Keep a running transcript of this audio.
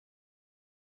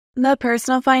The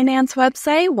personal finance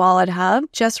website Wallet Hub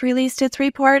just released its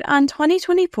report on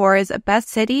 2024's best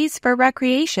cities for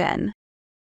recreation.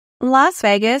 Las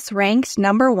Vegas ranked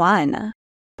number 1,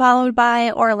 followed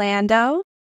by Orlando,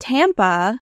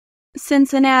 Tampa,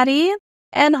 Cincinnati,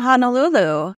 and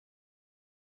Honolulu.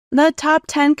 The top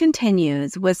 10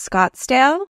 continues with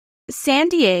Scottsdale, San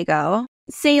Diego,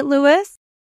 St. Louis,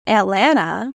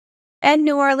 Atlanta, and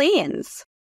New Orleans.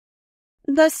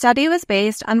 The study was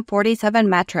based on 47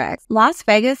 metrics. Las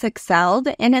Vegas excelled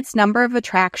in its number of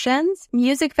attractions,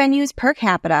 music venues per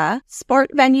capita, sport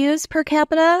venues per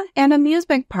capita, and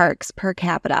amusement parks per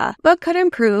capita, but could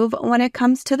improve when it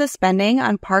comes to the spending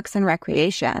on parks and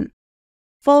recreation.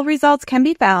 Full results can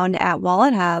be found at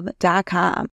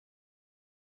wallethub.com.